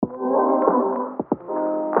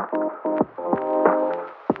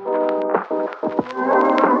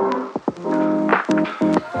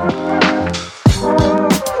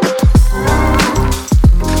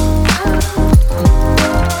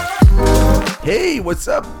Hey, what's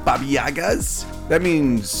up, Baba Yagas? That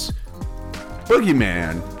means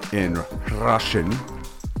boogeyman in Russian.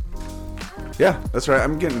 Yeah, that's right.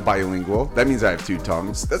 I'm getting bilingual. That means I have two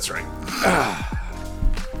tongues. That's right.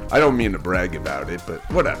 I don't mean to brag about it, but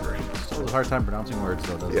whatever. Still a hard time pronouncing words,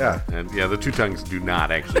 though, doesn't Yeah. it? And yeah, the two tongues do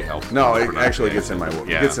not actually help. No, it actually gets in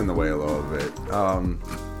gets in the way a little bit.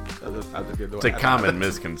 It's a common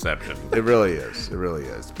misconception. It really is. It really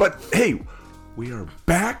is. But hey, we are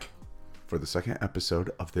back for the second episode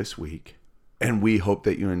of this week, and we hope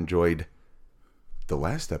that you enjoyed the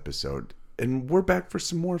last episode. And we're back for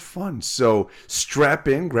some more fun. So strap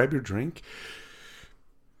in, grab your drink.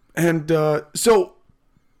 And so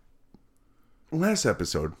last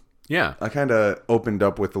episode, Yeah. I kind of opened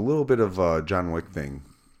up with a little bit of a John Wick thing.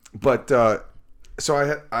 But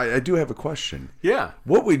so I do have a question. Yeah.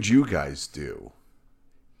 What would you guys do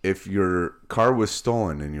if your car was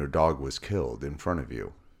stolen and your dog was killed in front of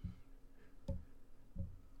you?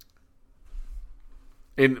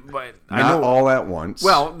 But I Not know, all at once.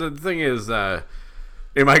 well, the thing is, am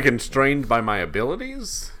I constrained by my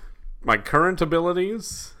abilities? My current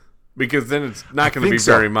abilities? Because then it's not going to be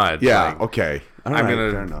very much. Yeah, Like, okay. All I'm right,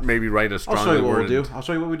 going fair to enough. maybe write a I'll strongly show you what we'll worded do. I'll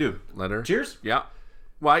show you what we do. letter. Cheers. Yeah.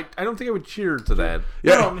 Well, I don't think I would cheer to that.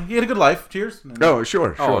 Yeah. No, he had a good life. Cheers. Oh,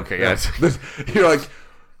 sure. Oh, okay, yes. You're like,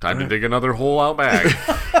 Time to dig another hole out back.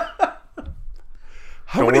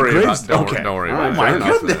 how many graves? Don't Okay. worry All about right, it.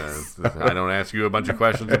 fair enough. I don't ask you a bunch of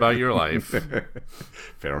questions about your life.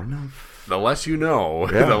 Fair enough. The less you know,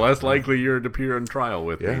 Yeah. the less likely you're to appear in trial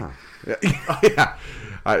with me. Yeah. Yeah.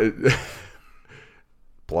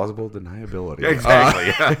 Plausible deniability.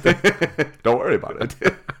 Exactly. Don't worry about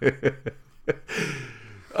it.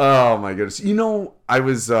 Oh my goodness! You know, I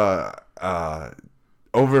was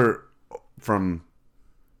over from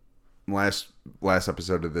last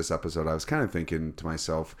episode to this episode. I was kind of thinking to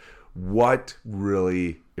myself, what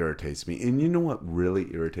really irritates me, and you know what really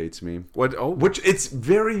irritates me? What? Oh, Which it's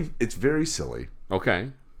very silly.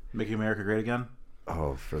 okay. Making America great again.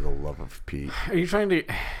 Oh, for the love of Pete! Are you trying to?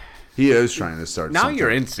 He is trying to start. Now something. you're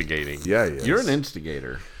instigating. Yeah, he is. You're an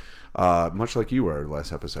instigator. Much like you were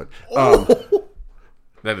last episode.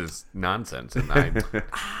 That is nonsense, and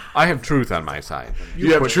I have truth on my side.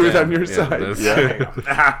 You have put truth that- on your yeah, side. this-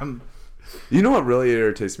 Yeah. You know what really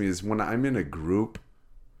irritates me is when I'm in a group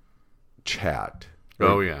chat.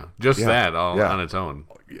 Oh yeah, just Yeah, that all yeah. on its own.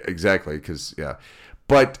 Exactly, because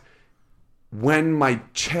but when my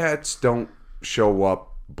chats don't show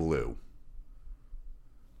up blue,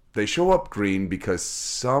 they show up green because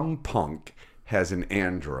some punk has an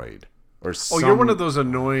Android or Oh, you're one of those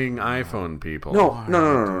annoying iPhone people.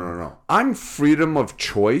 No. I'm freedom of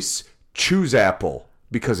choice. Choose Apple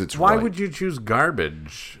because it's Why right. would you choose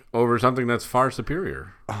garbage over something that's far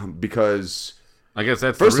superior? Because I guess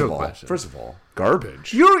that's first the real of all, question.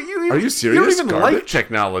 garbage. You Are you serious? You don't even like Garbage?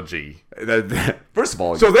 technology. First of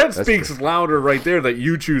all, So that that's speaks true. louder right there that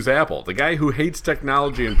you choose Apple. The guy who hates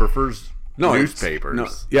technology and prefers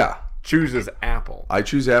newspapers Yeah, chooses Apple. I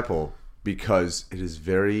choose Apple because it is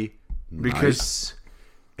very nice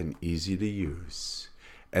and easy to use.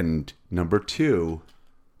 And number two,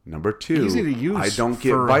 Easy to use I don't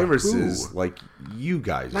get for viruses who? like you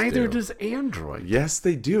guys Neither do. does Android. Yes,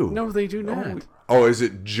 they do. No, they do not. Oh, is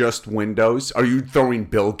it just Windows? Are you throwing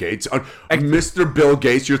Bill Gates? Mr. Bill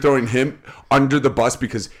Gates, you're throwing him under the bus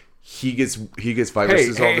because he gets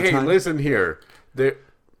viruses all the time? Hey, listen here.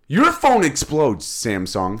 Your phone explodes,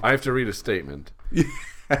 Samsung. I have to read a statement.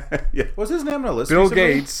 Yeah. What's his name on the list? Bill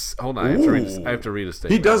recently? Gates. Hold on, I have to read a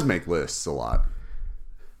statement. He does make lists a lot.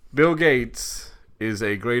 Bill Gates is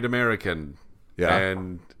a great American. Yeah.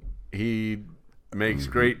 And he makes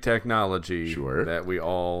great technology Sure. that we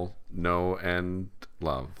all know and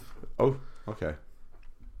love. Oh, okay.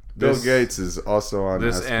 Bill Gates is also on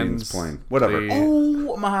this Espion's ends plane. Whatever.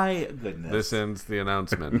 Oh my goodness. This ends the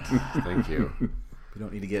announcement. Thank you. We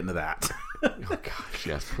don't need to get into that. Oh gosh,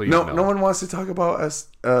 yes, please. No one wants to talk about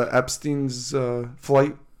Epstein's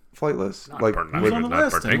flight list, like Who's on the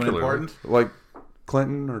not list? Anyone particularly. important? like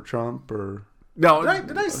Clinton or Trump or No,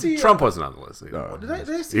 Did I see Trump wasn't on the list. Either. Did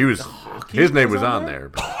I see He was. hockey His name was was on on there? there.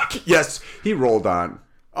 But yes, he rolled on.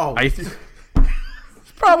 Oh, it's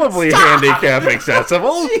probably handicap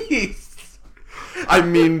accessible. jeez. I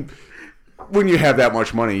mean, when you have that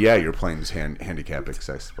much money, yeah, your plane's handicap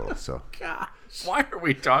accessible. So Gosh. Why are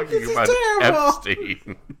we talking This is about terrible.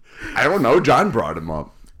 Epstein? I don't know. John brought him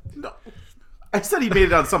up. No. I said he made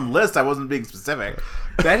it on some list. I wasn't being specific.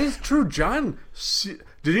 That is true.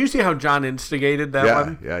 Did you see how John instigated that Yeah,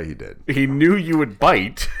 one? yeah, he did. He knew you would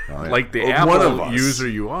bite, yeah. like the Well, one of Apple us. user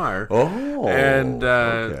you are. Oh, And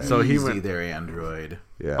okay. so he Easy went. there, Android.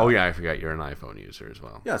 Yeah. Oh yeah, I forgot you're an iPhone user as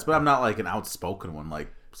well. Yes, but I'm not like an outspoken one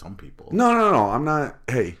like some people. No. I'm not.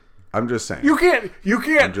 Hey, I'm just saying. You can't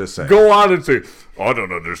I'm just saying. go on and say, I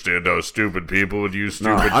don't understand how stupid people would use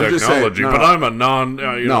stupid I'm just saying, technology, no, but no. I'm a non,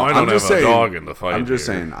 I don't I'm have just a saying, dog in the fight. I'm just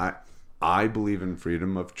here. saying. I believe in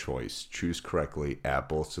freedom of choice. Choose correctly,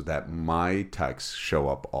 Apple, so that my texts show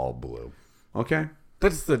up all blue. Okay.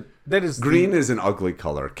 That is Green is an ugly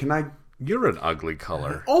color. Can I? You're an ugly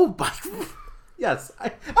color. Oh, but yes.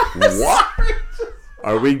 What?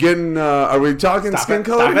 Are we getting? Are we talking skin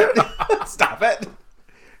color? Stop it. Stop it.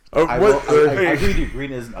 I agree with you.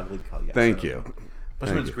 Green is an ugly color. Yes, Thank you.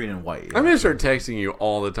 Especially when it's green and white. I'm gonna start texting you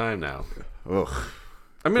all the time now. Ugh.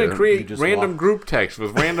 I'm gonna You create just random walk- group texts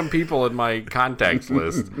with random people in my contacts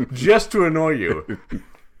list just to annoy you.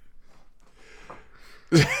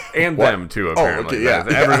 And them too, apparently. okay,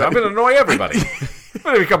 yeah. I'm gonna annoy everybody. I'm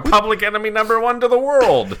gonna become public enemy number 1 to the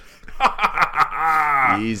world.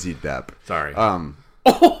 Easy, Depp. Sorry.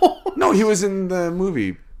 No, he was in the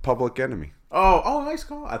movie Public Enemy. Oh, nice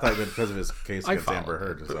call. I thought it was because of his case against followed Amber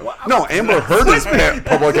Heard. So. No, Amber Heard is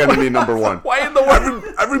Public Enemy number 1. Why in the world?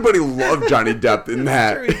 Everybody loved Johnny Depp in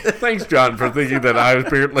that. Thanks, John, for thinking that I was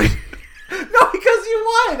apparently. No, because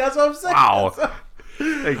you won. That's what I'm saying. Wow.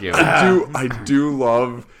 Thank you. I do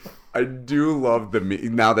love the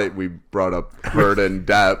now that we brought up Heard and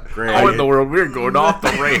Depp. How in the world we're going off the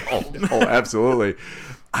rails? Oh, absolutely.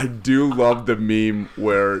 I do love the meme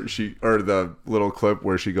where the little clip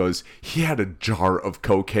where she goes, he had a jar of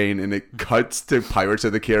cocaine, and it cuts to Pirates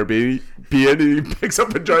of the Caribbean, and he picks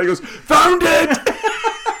up a jar and he goes, found it!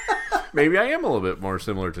 Maybe I am a little bit more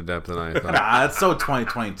similar to Depp than I thought. Nah, it's so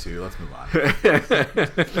 2022. Let's move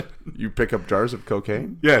on. You pick up jars of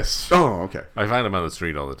cocaine? Yes. Oh, okay. I find them on the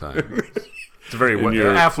street all the time. It's a very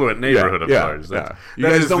your- affluent neighborhood of ours. Yeah. You That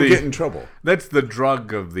guys is don't the- get in trouble. That's the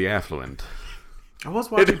drug of the affluent. I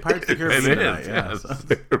was watching Pirates of the It Caribbean is, tonight.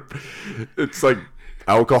 yes. It's like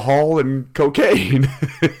alcohol and cocaine.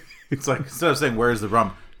 It's like, instead of saying, where's the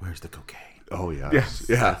rum? Where's the cocaine? Oh, yeah. Yes.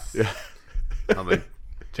 Yeah. Yeah. How they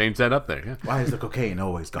change that up there. Yeah. Why is the cocaine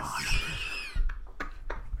always gone?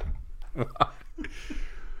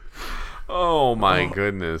 Oh my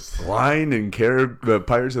goodness. Wine and the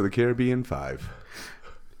Pirates of the Caribbean 5.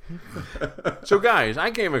 So guys,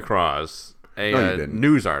 I came across No, you a didn't.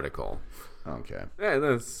 news article. Okay. Yeah,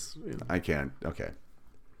 that's I can't. Okay.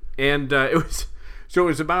 and it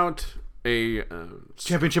was about a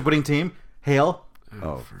Championship winning team? Hail?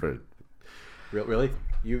 Oh, Really?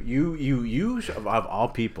 You of all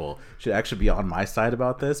people should actually be on my side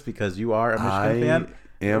about this because you are a Michigan fan.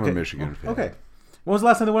 am Okay. a Michigan fan. Okay. When was the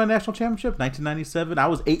last time they won a national championship? 1997. I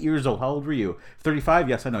was 8 years old. How old were you? 35.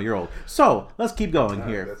 Yes, I know you're old. So let's keep going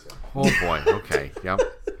here. oh boy. Okay. Yep.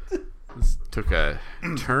 This took a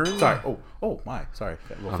turn. Sorry. Oh my. Sorry.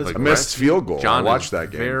 A little like physical. Missed field goal. John I watched is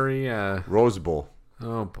that game. Very. Rose Bowl.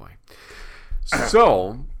 Oh boy.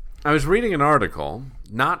 So I was reading an article,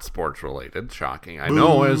 not sports related. Shocking. I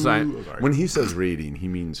know. As I. When he says reading, he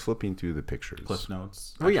means flipping through the pictures. Cliff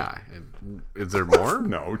notes. Oh yeah. Is there more?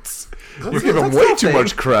 Notes. You give him way too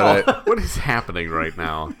much credit. What is happening right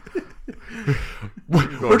now?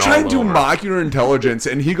 We're trying all to over. mock your intelligence,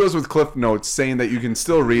 and he goes with Cliff Notes saying that you can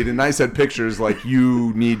still read, and I said pictures like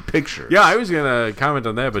you need pictures. Yeah, I was gonna comment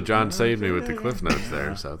on that, but John saved me with the cliff notes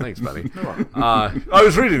there. So thanks, buddy. I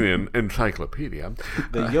was reading the encyclopedia,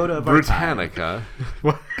 The Yoda of our time. Britannica.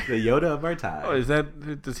 The Yoda of our time. Oh, is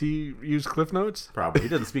that? Does he use cliff notes? Probably. He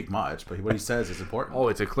doesn't speak much, but what he says is important. Oh,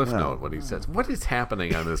 it's a cliff note. What he says. What is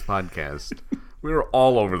happening on this podcast? We're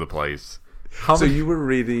all over the place. How So many- you were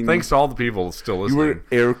reading. Thanks to all the people still You listening. were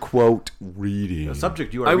air quote reading. The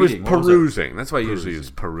subject you are I was reading. what it? perusing. That's why I usually use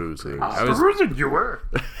perusing. I was Perusing you were.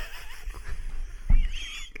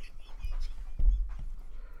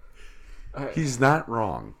 He's not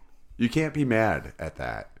wrong. You can't be mad at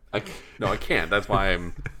that. No, I can't. That's why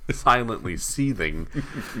I'm silently seething.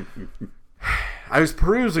 I was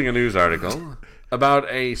perusing a news article about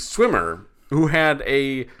a swimmer who had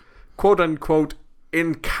a quote-unquote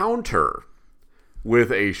encounter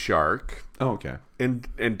with a shark Oh, okay. and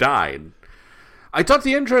died. I thought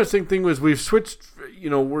the interesting thing was we've switched,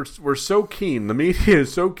 we're so keen. The media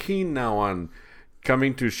is so keen now on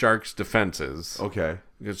coming to sharks' defenses. Okay.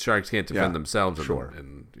 Because sharks can't defend Yeah, themselves, sure.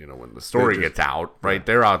 and when the story They just- gets out, right?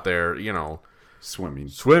 They're out there, Swimming.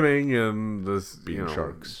 swimming, and this Being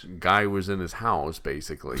sharks. guy was in his house,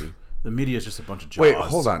 basically. The media is just a bunch of jaws. Wait,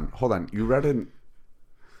 hold on. You read it.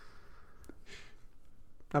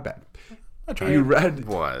 Not bad. You read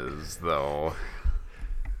was though.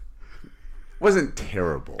 wasn't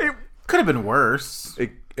terrible. Could have been worse.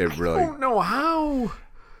 It really. I don't know how.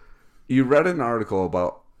 You read an article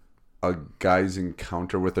about a guy's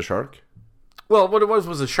encounter with a shark. Well, what it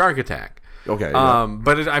was a shark attack. Okay.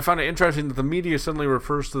 But I found it interesting that the media suddenly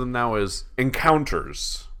refers to them now as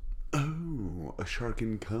encounters. Oh, a shark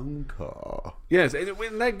encounter. Yes, and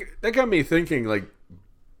that got me thinking, like,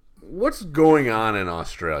 what's going on in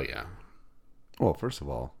Australia? Well, first of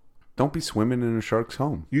all, don't be swimming in a shark's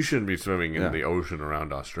home. You shouldn't be swimming in the ocean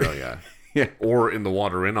around Australia. Yeah. Or in the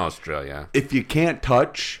water in Australia. If you can't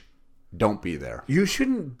touch, don't be there. You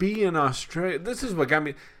shouldn't be in Australia. This is what got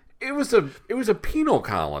me. It was a penal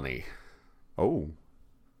colony. Oh,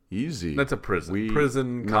 easy. That's a prison.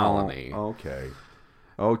 Prison colony. No. Okay.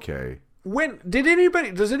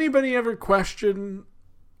 Does anybody ever question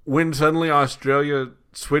when suddenly Australia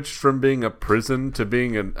switched from being a prison to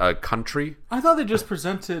being a country? I thought they just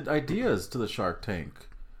presented ideas to the Shark Tank.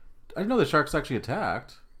 I didn't know the sharks actually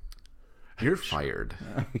attacked. You're fired.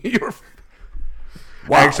 You're.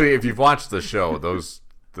 Wow. Actually, if you've watched the show,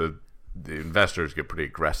 the investors get pretty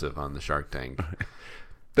aggressive on the Shark Tank.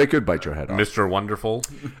 They could bite your head off. Mr. Wonderful,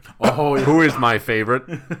 Oh, who is my favorite,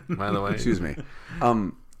 by the way. Excuse me.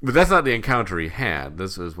 But that's not the encounter he had.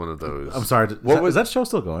 This is one of those. I'm sorry. Is that show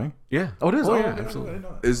still going? Yeah. Oh, it is. Oh, yeah, absolutely.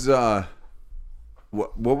 Is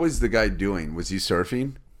what was the guy doing? Was he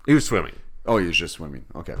surfing? He was swimming. Oh, he was just swimming.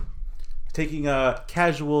 Okay. Taking a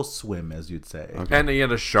casual swim, as you'd say. Okay. And he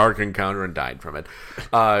had a shark encounter and died from it.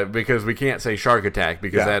 Because we can't say shark attack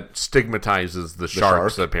because that stigmatizes the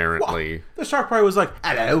sharks, shark? apparently. The shark probably was like,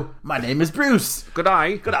 "Hello, my name is Bruce. Good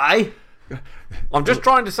eye. Good eye. I'm just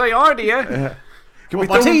trying to say hi to you. Can With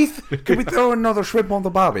my teeth." Can we throw another shrimp on the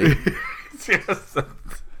barbie? Yes.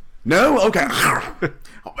 No. Okay.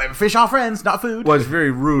 Fish are friends, not food. Well, it's very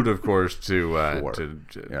rude, of course, to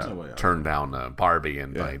Yeah. turn down a Barbie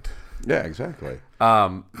invite. Yeah. Exactly.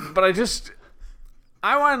 But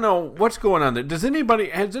I want to know what's going on there. Does anybody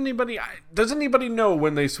know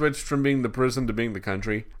when they switched from being the prison to being the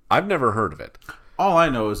country? I've never heard of it. All I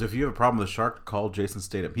know is if you have a problem with a shark, call Jason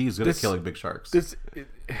Statham. He's good at killing big sharks.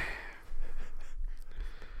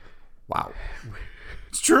 Wow.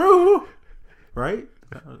 It's true, right?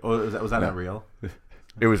 Or was that not real?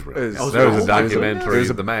 It was real. It was That was real. a documentary. It was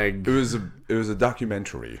a- The Meg. It was a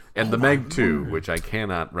documentary. And The Meg 2, which I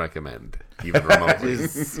cannot recommend, even remotely. It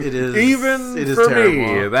is Even it is for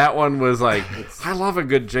terrible. me, that one was like, I love a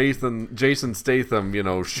good Jason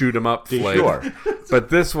Statham, shoot 'em up flick. Sure. But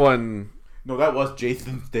this one, No, that was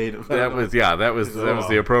Jason Statham. that was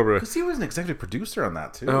the appropriate. Because he was an executive producer on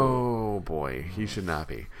that too. Oh boy, he should not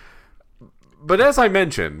be. But as I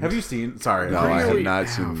mentioned, Have you seen? Sorry, No, I have Really? not Oh,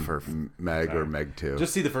 seen for- Meg or Meg 2.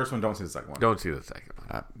 just see the first one. Don't see the second one. don't see the second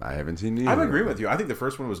one. I haven't seen either. I'm agreeing with you. I think the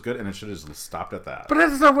first one was good, and it should have just stopped at that. But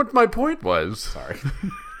that's not what my point was. Sorry,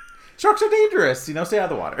 sharks are dangerous. Stay out of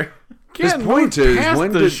the water. His Ken, point look is, past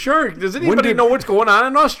when the did- shark? Does anybody did- know what's going on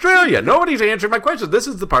in Australia? Nobody's answering my question. This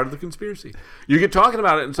is the part of the conspiracy. You get talking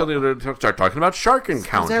about it, and suddenly they start talking about shark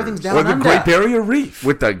encounters. everything's down Or the under. Great Barrier Reef.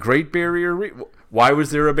 With the Great Barrier Reef. Why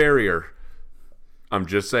was there a barrier? I'm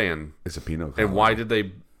just saying. It's a penal colony. And why did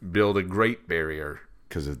they build a Great Barrier?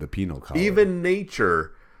 Because of the penal colony. Even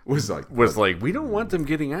nature was like we don't want them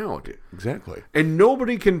getting out. exactly. And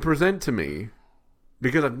nobody can present to me,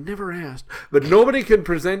 because I've never asked, but nobody can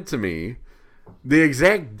present to me the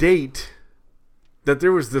exact date that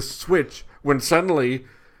there was this switch when suddenly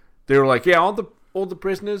they were like, yeah, all the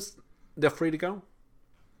prisoners, they're free to go.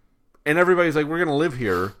 And everybody's like, we're going to live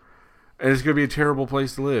here, and it's going to be a terrible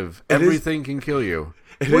place to live. Everything can kill you.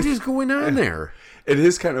 What is going on there? It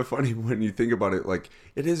is kind of funny when you think about it. Like,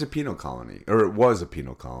 it is a penal colony, or it was a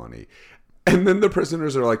penal colony. And then the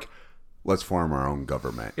prisoners are like, let's form our own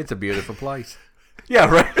government. It's a beautiful place. Yeah,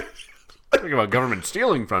 right. Talking about government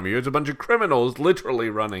stealing from you. It's a bunch of criminals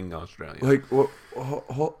literally running Australia. Like, well,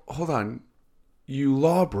 hold on. You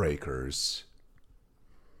lawbreakers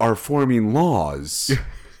are forming laws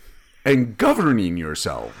and governing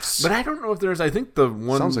yourselves. But I don't know if there's. I think the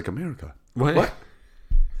one Sounds like America. what?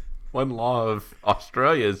 One law of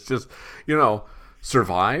Australia is just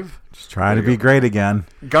survive. Just trying to be great again.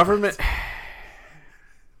 Government.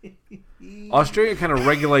 Australia kind of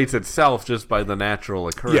regulates itself just by the natural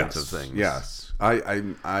occurrence of things. Yes.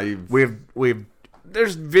 We've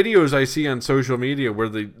there's videos I see on social media where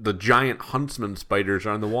the giant huntsman spiders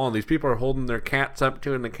are on the wall, and these people are holding their cats up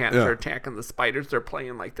to, and the cats are attacking the spiders. They're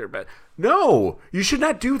playing like they're bad. No, you should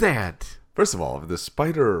not do that. First of all, if the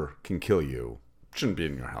spider can kill you, it shouldn't be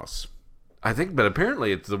in your house. I think, but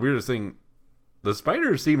apparently it's the weirdest thing. The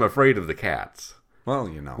spiders seem afraid of the cats. Well,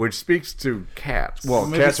 which speaks to cats. Well,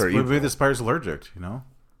 Maybe cats are evil. Maybe the spider's allergic, To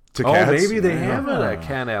Oh, cats? maybe they have a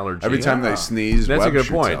cat allergy. Every time they sneeze, That's a web good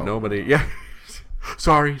shoots point. out. Nobody. Yeah.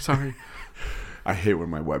 Sorry. I hate when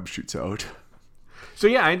my web shoots out. So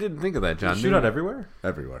yeah, I didn't think of that, John. Shoot out everywhere?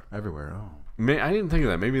 Everywhere. Everywhere, oh. I didn't think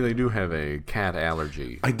of that. Maybe they do have a cat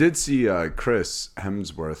allergy. I did see Chris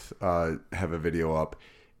Hemsworth have a video up,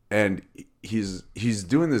 and he's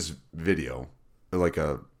doing this video, like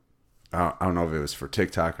I don't know if it was for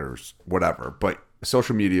TikTok or whatever, but a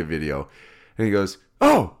social media video, and he goes,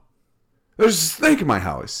 "Oh, there's a snake in my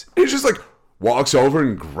house." And he just like walks over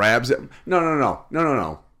and grabs it. No.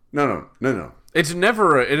 It's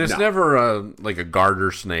never like a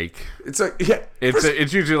garter snake. It's like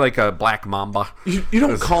It's usually like a black mamba. you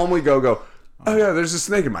don't calmly go. Oh yeah, there's a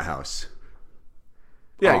snake in my house.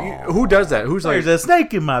 Yeah, who does that? Who's like, There's a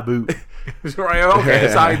snake in my boot. right? Okay,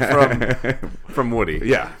 aside from Woody,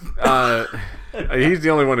 Yeah. he's the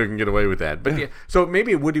only one who can get away with that. But yeah, so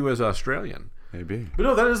maybe Woody was Australian. Maybe. But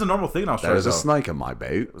no, that is a normal thing in Australia. There's a though. snake in my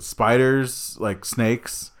boot. Spiders, like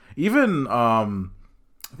snakes, even I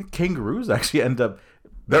think kangaroos actually end up.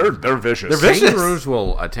 They're vicious. They're vicious. Kangaroos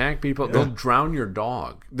will attack people. They'll drown your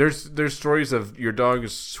dog. There's stories of your dog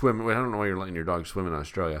swim. I don't know why you're letting your dog swim in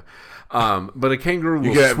Australia, but a kangaroo will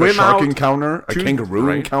You get swim a shark out. encounter, a kangaroo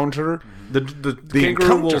right. encounter. The kangaroo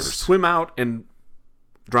will encounters. swim out and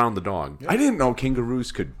drown the dog. I didn't know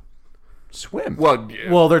kangaroos could swim.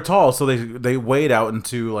 Well, they're tall, so they wade out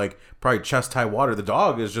into like probably chest high water. The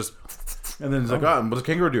dog is just, and then it's like, what does a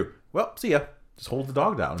kangaroo do? Well, see ya. Just hold the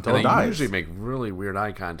dog down until and it they dies. usually make really weird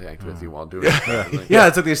eye contact with you while doing it. Like, Yeah,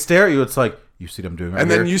 it's like they stare at you. It's like you see them doing. Right and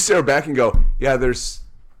here. then you stare back and go, "Yeah, there's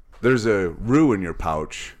a roo in your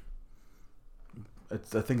pouch." I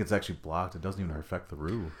think it's actually blocked. It doesn't even affect the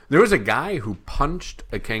roo. There was a guy who punched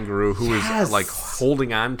a kangaroo who was Yes. like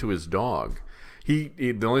holding on to his dog.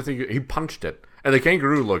 The only thing he punched it, and the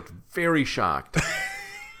kangaroo looked very shocked.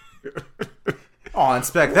 Oh,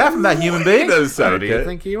 inspect that from that human being. Who do you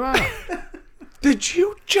think you are? Did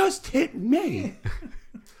you just hit me?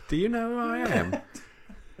 Do you know who I am?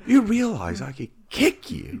 You realize I could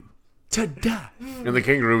kick you to death. And the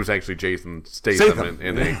kangaroo was actually Jason Statham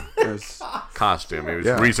in a Yes. costume. He was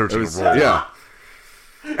Yeah, researching it was- the role. Yeah.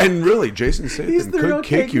 And really, Jason He's Statham the real could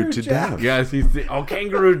kick you Kangaroo to Jack. death. Yes,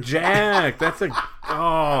 Kangaroo Jack. That's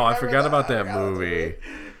I forgot about that movie.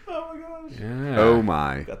 Oh my gosh. Yeah. Oh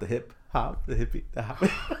my. Got the hip hop, the hippie, the hop.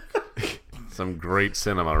 Some great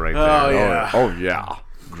cinema right there. Oh yeah. Oh yeah.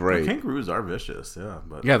 Great. Kangaroos are vicious, yeah.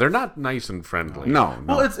 But Yeah, they're not nice and friendly. No.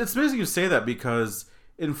 well, it's amazing you say that because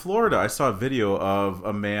in Florida, I saw a video of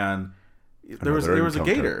a man. There was a encounter.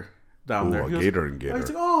 gator down Ooh, there. a He gator and gator. He's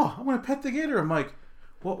like, "Oh, I'm gonna pet the gator." I'm like,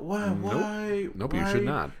 "What? Why? Nope, you should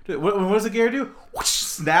not. What does the gator do? Whoosh,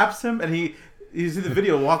 snaps him, and you see the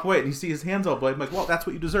video walk away, and you see his hands all bloody. I'm like, "Well, that's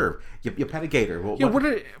what you deserve. You pet a gator." Well, Yeah,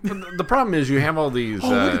 the problem is you have all these. Oh,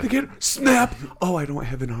 look at the gator. Snap. Oh, I don't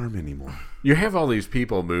have an arm anymore. You have all these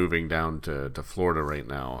people moving down to Florida right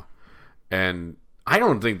now, and I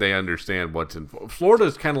don't think they understand what's in Florida.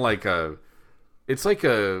 Is kind of like it's like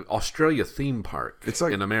a Australia theme park. It's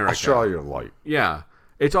like in America. Australia light. Yeah,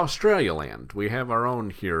 it's Australia land. We have our own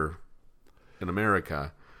here in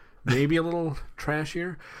America. Maybe a little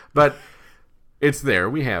trashier, but it's there.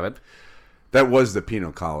 We have it. That was the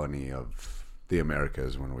penal colony of the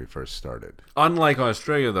Americas when we first started. Unlike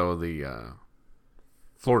Australia, though, the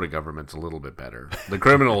Florida government's a little bit better. The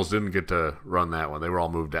criminals didn't get to run that one. They were all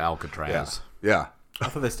moved to Alcatraz. Yeah. I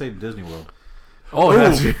thought they stayed in Disney World. Oh,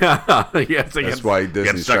 that's, yes, That's why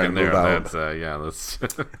Disney's stuck trying in to move there. out. That's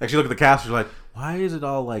Actually, look at the cast. You're like, why is it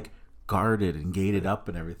all like guarded and gated up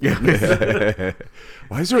and everything?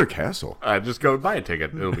 Why is there a castle? just go buy a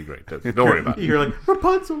ticket. It'll be great. Don't worry about it. You're like,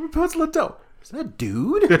 Rapunzel, Leto. Is that a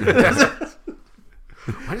dude?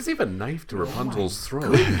 Why does he have a knife to Rapunzel's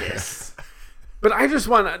throat? But I just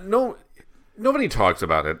want to know. Nobody talks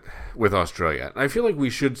about it with Australia. I feel like we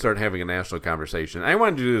should start having a national conversation. I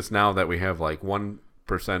want to do this now that we have like 1%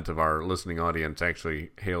 of our listening audience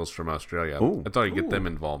actually hails from Australia. Ooh. I thought I'd get them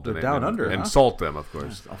involved in They're it. down and under, huh? insult them, of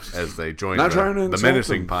course, as they join Not trying to the insult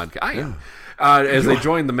menacing them. podcast. I am. As they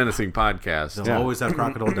join the menacing podcast. They'll always have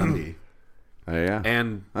Crocodile Dundee. Yeah.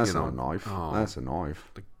 And That's you know, not a knife. oh, That's a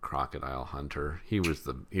knife. the crocodile hunter. He was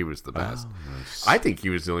the best. nice. I think he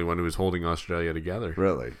was the only one who was holding Australia together.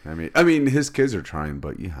 Really? I mean, his kids are trying,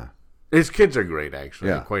 but yeah. His kids are great,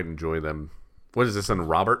 actually. I Yeah. quite enjoy them. What is this son,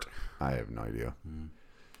 Robert? I have no idea.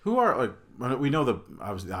 Who are like we know the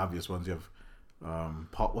obvious ones. You have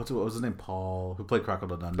Paul. What was his name? Paul, who played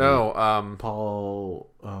Crocodile Dundee. No,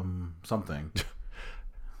 Paul something.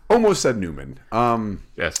 Almost said Newman.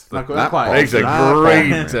 Yes, Not not quite. makes a Not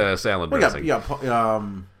great Paul. salad Well, dressing.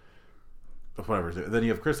 whatever. Then you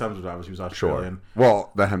have Chris Hemsworth, obviously, who's Sure. Australian.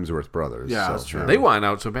 Well, the Hemsworth brothers. Yeah, so, that's true. They won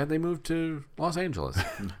out so bad they moved to Los Angeles.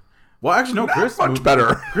 Well, actually, no. Chris much moved,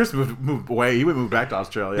 better. Chris moved away. He would move back to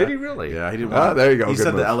Australia. Did he really? Yeah, he didn't. Ah, there you go. He Good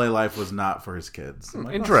said move. the LA life was not for his kids. I'm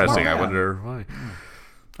like, Interesting. oh, I man. wonder why.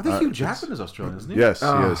 I think Hugh Jackman is Australian, isn't he? Yes, he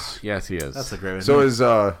Oh, is. yes, he is. That's a great. So is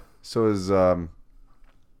Nicole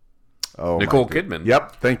my Kidman.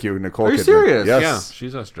 Yep, thank you, Nicole. Are you Kidman. serious? Yes. Yeah,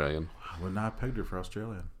 she's Australian. I would not have pegged her for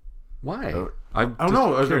Australian. Why? I don't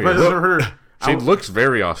know. I've curious. never heard her. She looks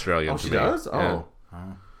very Australian Oh, to she me. does. Yeah.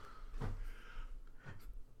 Oh.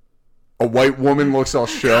 A white woman looks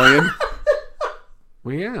Australian.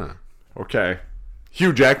 Well, yeah. Okay.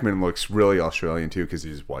 Hugh Jackman looks really Australian too because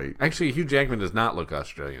he's white. Actually, Hugh Jackman does not look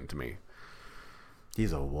Australian to me.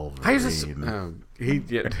 He's a Wolverine. How is this? He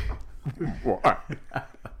yeah.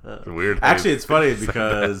 It's weird. Actually, it's funny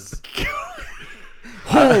because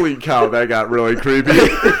Holy cow, that got really creepy.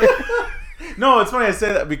 no, it's funny I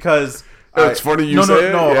say that because It's funny you say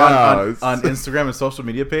it? No, Yeah, on Instagram and social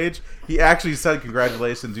media page, he actually said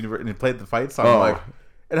congratulations and he played the fight song. Oh. Like,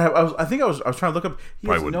 and I think I was trying to look up. He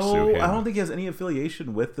has Probably wouldn't suit him. I don't think he has any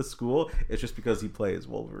affiliation with the school. It's just because he plays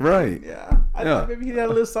Wolverine. Right. Yeah. I Yeah. thought maybe he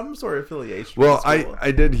had some sort of affiliation. Well, with the school.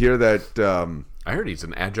 I did hear that I heard he's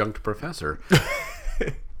an adjunct professor.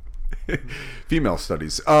 female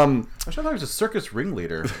studies. I thought he was a circus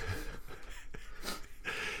ringleader.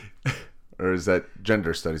 Or is that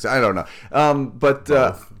gender studies? I don't know. But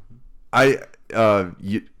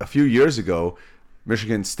a few years ago,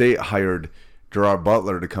 Michigan State hired Gerard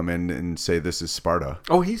Butler to come in and say this is Sparta.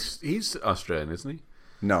 Oh, he's Australian, isn't he?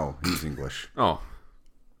 No, he's English. Oh,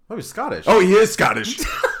 Oh, he's Scottish. Oh, he is Scottish.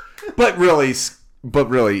 but really,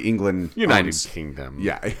 England United owns, Kingdom.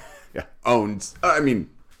 yeah, owns. I mean,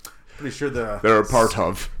 pretty sure they're a part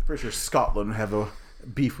of. Pretty sure Scotland have a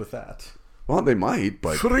beef with that. Well, they might,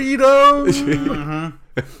 but Freedom.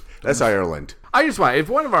 that's Ireland. I just want, if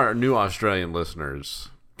one of our new Australian listeners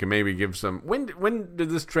can maybe give some. When did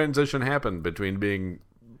this transition happen between being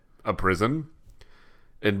a prison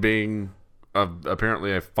and being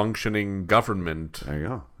apparently a functioning government? There you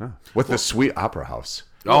go. Yeah. With the sweet opera house.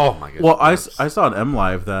 Oh my goodness! Well, I saw on M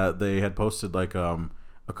Live that they had posted like a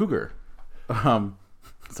cougar.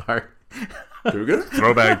 Sorry. Cougar?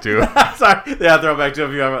 Throwback to Sorry. Yeah, throwback to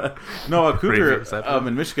if you have a cougar Previous episode.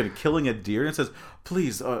 in Michigan killing a deer, and it says,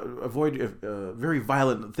 "Please avoid very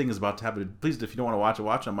violent thing is about to happen. Please, if you don't want to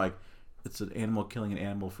watch it." I'm like, it's an animal killing an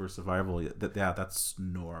animal for survival. That's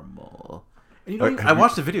normal. And you don't even, I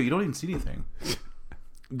watched the video. You don't even see anything.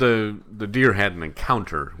 the deer had an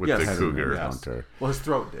encounter with Yes, the had an cougar. encounter. Well, his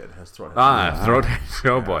throat did. His throat. Throat.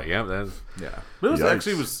 Oh boy, yeah, that's Yeah, but it was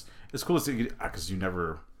Yikes. it's cool to see because you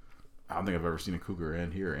never. I don't think I've ever seen a cougar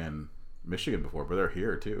here in Michigan before, but they're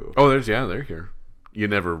here too. Oh, they're here.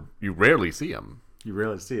 You rarely see them. You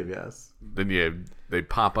rarely see them, yes. Then they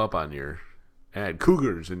pop up on your ad.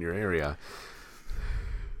 Cougars in your area.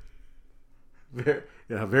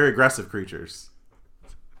 Very aggressive creatures.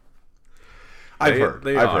 I've heard.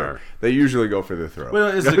 They I've are. heard. They usually go for the throat. Well,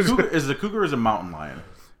 is the cougar is a mountain lion?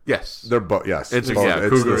 Yes, They're both. Yes, it's both. yeah. It's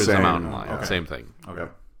Cougar the is a same. mountain lion. Okay. Same thing. Okay.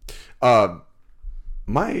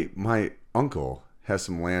 My uncle has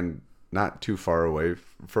some land not too far away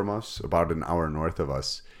from us, about an hour north of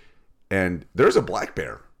us, and there's a black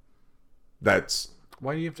bear. That's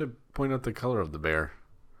Why do you have to point out the color of the bear?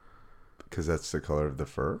 because that's the color of the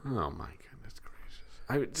fur. Oh my goodness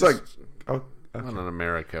gracious! It's like oh, not in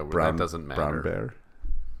America where brown that doesn't matter. brown bear.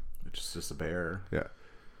 It's just a bear. Yeah.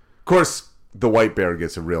 Of course, the white bear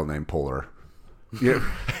gets a real name, Polar. Yeah.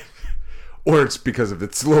 Or it's because of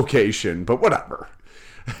its location, but whatever.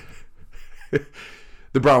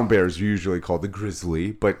 The brown bear is usually called the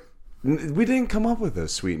grizzly, but we didn't come up with a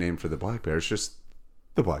sweet name for the black bear. It's just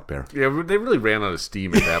the black bear. Yeah, they really ran out of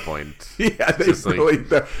steam at that point. Yeah, they Just like, really.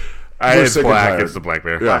 It's sick and black. tired. It's the black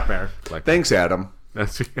bear. Yeah. Black bear. Black bear. Thanks, Adam.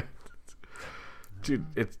 That's dude.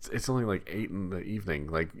 It's only like 8 in the evening.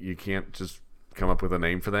 Like you can't just come up with a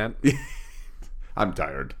name for that. I'm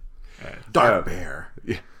tired. Dark bear.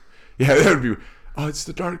 Yeah, that would be. Oh, it's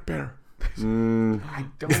the dark bear. I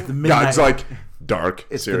don't The midnight, God's like dark.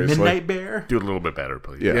 it's seriously. the midnight bear. do it a little bit better,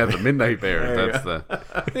 please. Yeah. Yeah, the Midnight Bear. That's the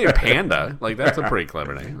hey, Panda. Like that's a pretty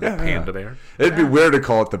clever name. Yeah, Panda Bear. It'd be weird to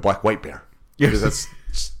call it the black white bear. Because that's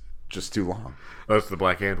just too long. That's the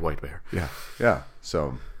Black and White Bear. Yeah.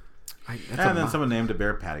 So That's And then someone named a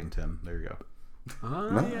bear Paddington. There you go.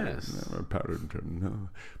 Yes. Never powdered. No.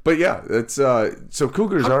 But yeah, it's so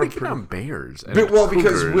cougars How are did we get on bears? and Well,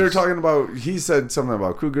 because we were cougars? talking about, he said something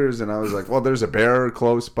about cougars, and I was like, well, there's a bear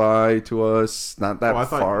close by to us, not that I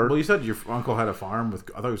thought, far. well, you said your uncle had a farm with.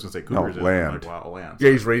 I thought he was going to say cougars. No, land. I'm like, wow, land. Yeah,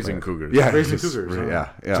 he's raising cougars. Yeah, Raising just- cougars, huh? Yeah,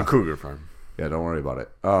 It's a yeah, cougar farm. yeah. Don't worry about it.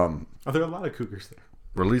 Oh, there are a lot of cougars there.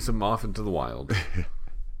 Release them off into the wild.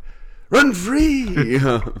 Run free.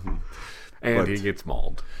 And But- he gets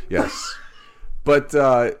mauled. Yes, but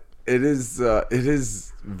it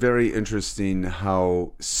is very interesting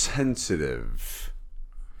how sensitive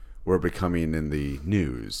we're becoming in the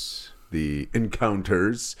news, the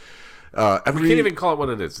encounters. We can't even call it what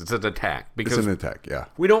it is. It's an attack. Because It's an attack. Yeah.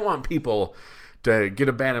 we don't want people to get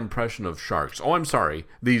a bad impression of sharks. Oh, I'm sorry.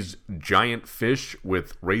 These giant fish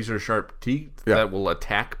with razor sharp teeth Yeah. that will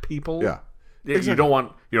attack people. Yeah. You don't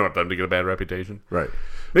want them to get a bad reputation. Right.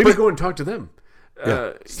 Maybe go and talk to them.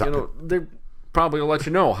 Yeah, stop they probably will let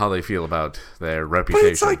you know how they feel about their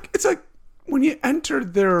reputation. But it's like when you enter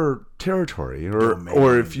their territory,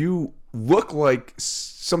 or if you look like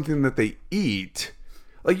something that they eat,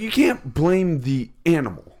 like you can't blame the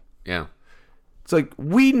animal. Yeah. It's like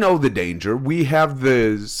we know the danger. We have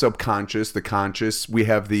the subconscious, the conscious. We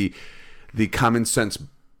have the common sense.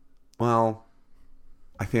 Well,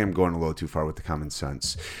 I think I'm going a little too far with the common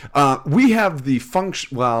sense. We have the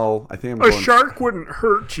function. Well, I think I'm going. A shark wouldn't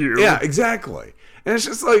hurt you. Yeah, exactly. And it's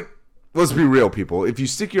just like, let's be real, people. If you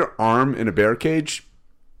stick your arm in a bear cage,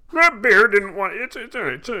 That bear didn't want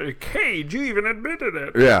it's a cage. You even admitted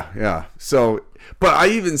it. yeah. So, but I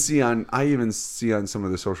even see on some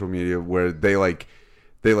of the social media where they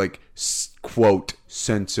quote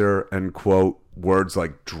censor and quote words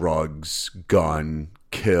like drugs, gun,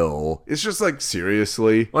 kill. It's just like,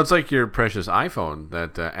 seriously. Well, it's like your precious iPhone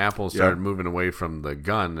that Apple started moving away from the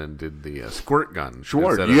gun and did the squirt gun. Sure.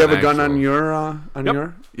 instead Do you of have an a gun on actual- your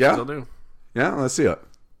Yep. Yeah? Still do. Yeah, let's see it.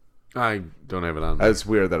 I don't have it on. It's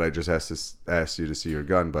weird that I just asked you to see your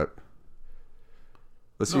gun, but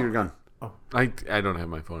let's see your gun. I don't have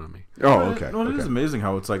my phone on me. Oh, okay. No, it is okay. amazing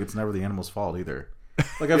how it's like it's never the animal's fault either.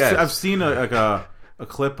 Like Yes. I've seen a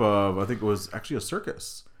clip of, I think it was actually a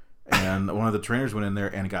circus, and one of the trainers went in there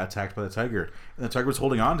and got attacked by the tiger, and the tiger was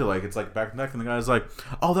holding on to it's like back and neck, and the guy's like,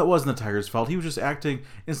 "Oh, that wasn't the tiger's fault. He was just acting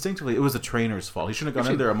instinctively. It was the trainer's fault. He shouldn't have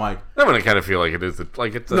gone in there." I'm like, That one I kind of feel like it is.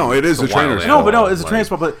 No, it is the wild trainer's animal. no, but no, it's the Like, trainer's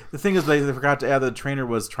fault. But the thing is, they forgot to add that the trainer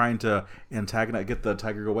was trying to get the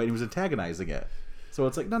tiger to go away, and he was antagonizing it. So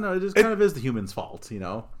it's like, no, it kind of is the human's fault, you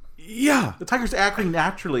know? Yeah. The tiger's acting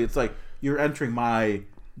naturally. It's like, you're entering my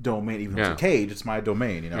domain, even though it's a cage, it's my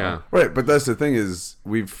domain, you know? Yeah. Right, but that's the thing is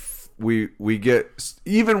we get,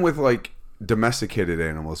 even with like domesticated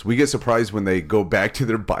animals, we get surprised when they go back to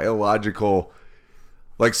their biological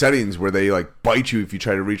like settings where they like bite you if you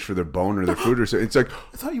try to reach for their bone or their food or something. It's like,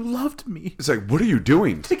 I thought you loved me. it's like, what are you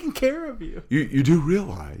doing? Taking care of you. You do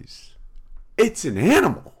realize it's an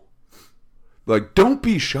animal. Like, don't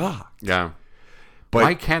be shocked. Yeah. But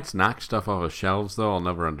Why cats knock stuff off of shelves, though, I'll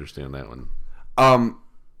never understand that one.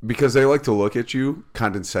 because they like to look at you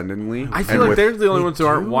condescendingly. I feel like they're the only ones who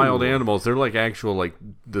aren't wild animals. They're like actual, like,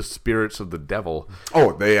 the spirits of the devil.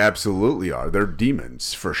 Oh, they absolutely are. They're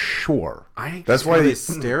demons for sure. That's why They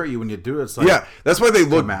stare at you when you do it. It's like, yeah, that's why they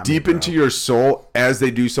look Come at me, deep bro. into your soul as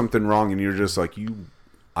they do something wrong, and you're just like,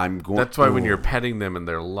 I'm going. That's why when you're petting them and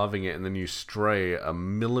they're loving it, and then you stray a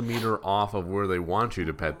millimeter off of where they want you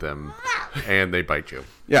to pet them, and they bite you.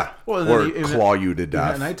 yeah, Well, and or then even- claw you to Even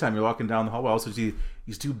death. at nighttime, you're walking down the hallway, also see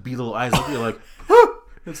these two beetle eyes look at you like,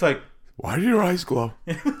 it's like, Why do your eyes glow?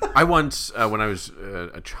 I once, when I was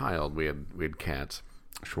a child, we had cats.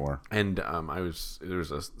 Sure. And there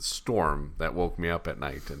was a storm that woke me up at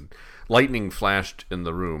night, and lightning flashed in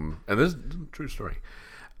the room. And this is a true story.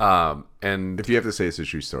 And If you have to say it's a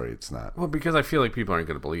true story, it's not. well, because I feel like people aren't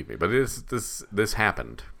going to believe me, but this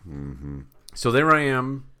happened. Mm-hmm. So there I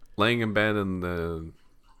am, laying in bed, and the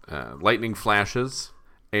lightning flashes,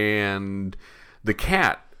 and the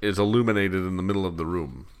cat is illuminated in the middle of the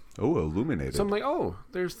room. Oh, illuminated. So I'm like, oh,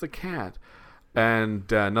 there's the cat.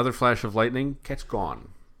 And another flash of lightning, cat's gone.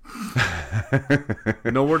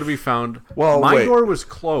 Nowhere to be found. Well, my wait. door was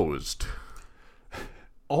closed.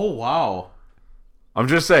 oh, wow. I'm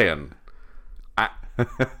just saying. I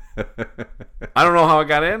don't know how I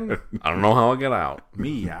got in. I don't know how I got out.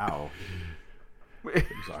 Meow. I'm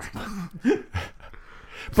sorry.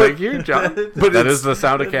 Thank you, John. But that is the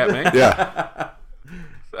sound a cat makes. Yeah.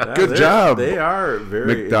 Good job, They are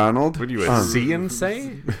very... McDonald. What do you see and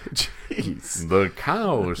say? Jeez. The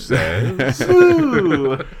cow says.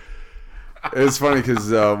 It's funny because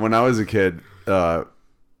when I was a kid,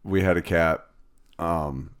 we had a cat,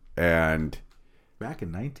 and back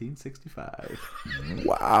in 1965.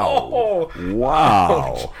 Wow.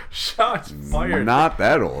 Wow. Shots fired. Not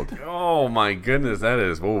that old. Oh my goodness,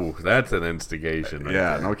 that's an instigation. Right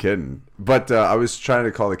Yeah, there. no kidding. But I was trying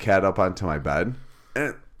to call the cat up onto my bed,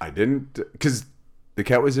 and I didn't, because the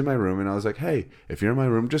cat was in my room, and I was like, hey, if you're in my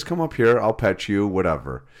room, just come up here. I'll pet you,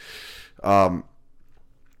 whatever. And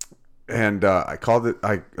I called it.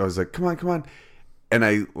 I was like, come on. And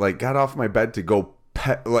I like got off my bed to go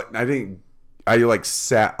pet. I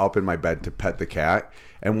sat up in my bed to pet the cat.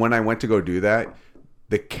 And when I went to go do that,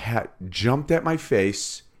 the cat jumped at my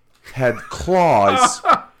face, had claws,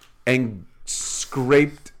 and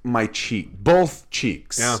scraped my cheek, both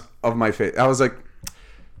cheeks of my face. I was like,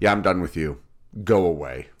 yeah, I'm done with you. Go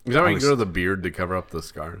away. Is that why you grow the beard to cover up the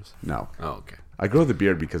scars? No. Oh, okay. I grow the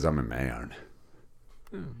beard because I'm a man.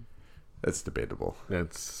 That's debatable.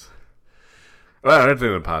 That's in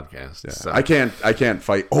the podcast. Yeah. So. I can't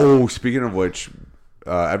fight. Oh, speaking of which,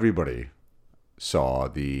 everybody saw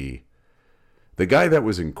the guy that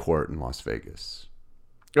was in court in Las Vegas.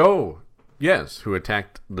 Oh, yes, who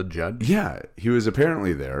attacked the judge? Yeah, he was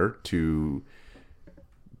apparently there to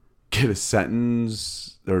get a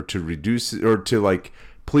sentence or to reduce or to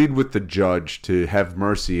plead with the judge to have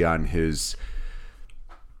mercy on his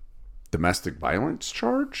domestic violence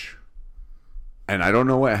charge. And I don't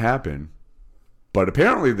know what happened, but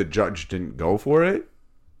apparently the judge didn't go for it.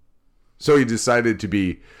 So he decided to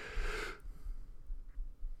be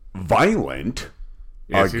violent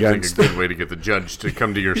Yeah, against... seems like a good way to get the judge to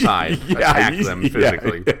come to your side, attack them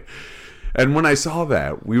physically. Yeah. And when I saw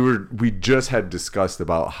that, we just had discussed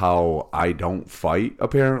about how I don't fight,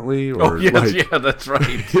 apparently. Or yeah, that's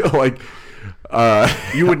right. You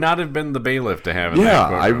You would not have been the bailiff to have in yeah,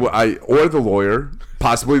 that courtroom. or the lawyer,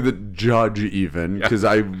 possibly the judge even, because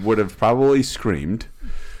I would have probably screamed.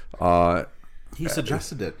 He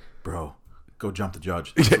suggested it, bro. Go jump the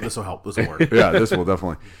judge. This will help. This will work. Yeah, this will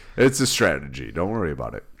definitely. It's a strategy. Don't worry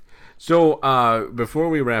about it. So, before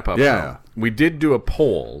we wrap up, though, we did do a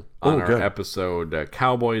poll on our good. episode,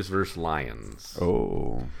 Cowboys versus Lions.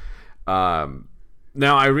 Oh.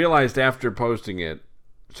 Now, I realized after posting it,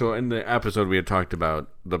 so in the episode we had talked about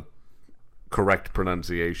the correct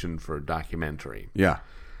pronunciation for documentary. Yeah.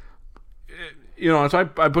 So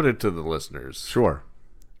I put it to the listeners. Sure.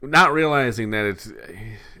 Not realizing that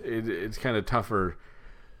it's kind of tougher,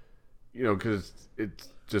 because it's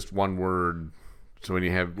just one word. So when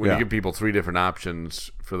you give people three different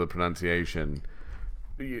options for the pronunciation,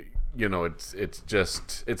 it's a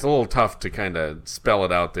little tough to kind of spell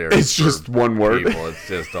it out there. It's just one word. People. It's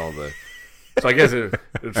just all the. So I guess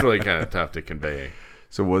it's really kind of tough to convey.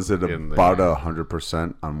 So was it about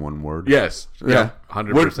 100% on one word? Yes. Yeah.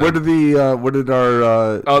 100%. What did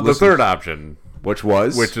our the listeners- third option, which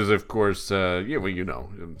is of course, it's the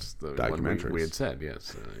documentaries. one we had said,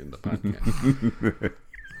 yes, in the podcast.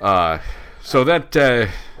 So that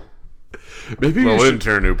maybe little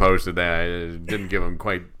intern who posted that didn't give him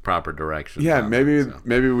quite proper directions. Yeah, maybe That,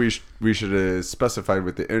 so. we should have specified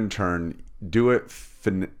with the intern. Do it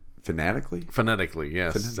phonetically. Phonetically,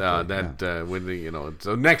 yes. Phonetically, With the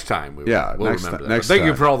so next time we'll next remember time- that. next Thank you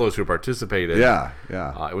time. for all those who participated. Yeah.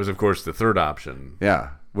 It was of course the third option. Yeah.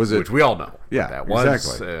 Was it? Which we all know. Yeah, that was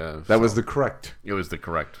exactly. That was the correct. It was the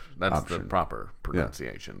correct. That's option. the proper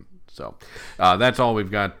pronunciation. So that's all we've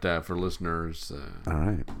got for listeners. All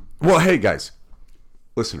right. Well, hey guys,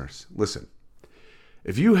 listeners, listen.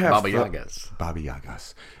 If you have Baba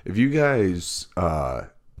Yagas. If you guys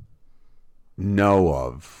know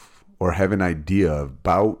of or have an idea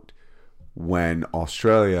about when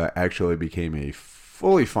Australia actually became a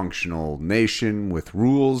fully functional nation with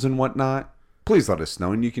rules and whatnot, please let us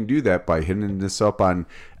know. And you can do that by hitting this up on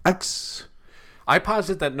X. I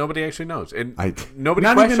posit that nobody actually knows, and nobody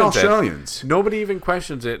not questions even Australians. it. Nobody even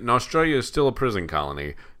questions it. And Australia is still a prison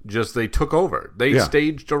colony. Just they took over. They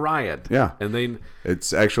staged a riot. Yeah, and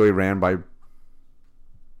it's actually ran by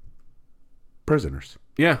prisoners.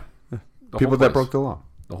 Yeah, people that broke the law.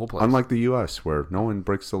 The whole place. Unlike the U.S., where no one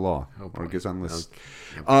breaks the law or gets on lists.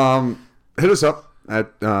 Okay. Hit us up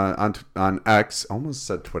at on X. Almost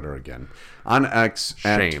said Twitter again. On X.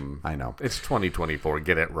 Shame. I know. It's 2024.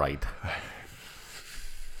 Get it right.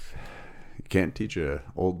 Can't teach a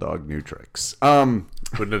old dog new tricks.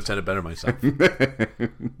 Couldn't have said it better myself.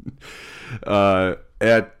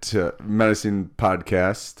 At Menacing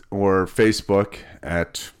Podcast or Facebook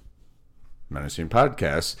at Menacing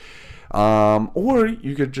Podcast. Or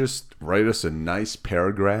you could just write us a nice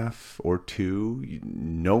paragraph or two.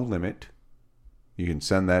 No limit. you can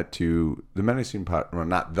send that to the menacing well,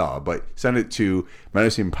 not the, but send it to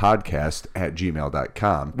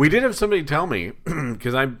menacingpodcast@gmail.com. We did have somebody tell me,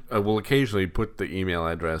 because I will occasionally put the email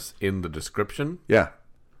address in the description. Yeah.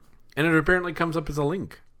 And it apparently comes up as a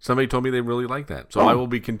link. Somebody told me they really like that. So I will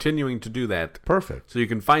be continuing to do that. Perfect. So you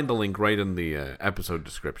can find the link right in the episode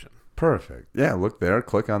description. Perfect. Yeah, look there,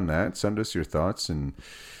 click on that, send us your thoughts, and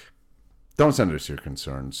don't send us your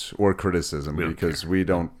concerns or criticism because we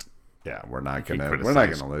don't. Yeah, we're not gonna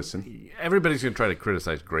listen. Everybody's gonna try to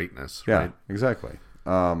criticize greatness. Yeah, right? exactly.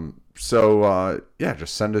 So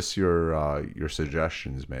just send us your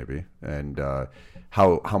suggestions maybe, and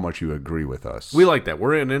how much you agree with us. We like that.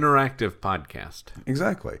 We're an interactive podcast.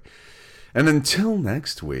 Exactly. And until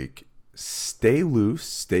next week, stay loose,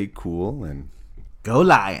 stay cool, and go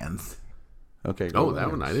Lions. Okay. Oh,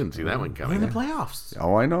 that one I didn't see that one They're coming. in the playoffs.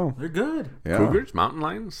 Oh, I know. They're good. Yeah. Cougars, mountain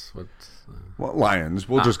lions. Well, lions.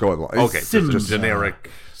 We'll just go with lions. Okay, Simba. just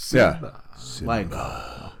generic. Yeah. Like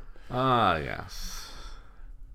Ah, yes.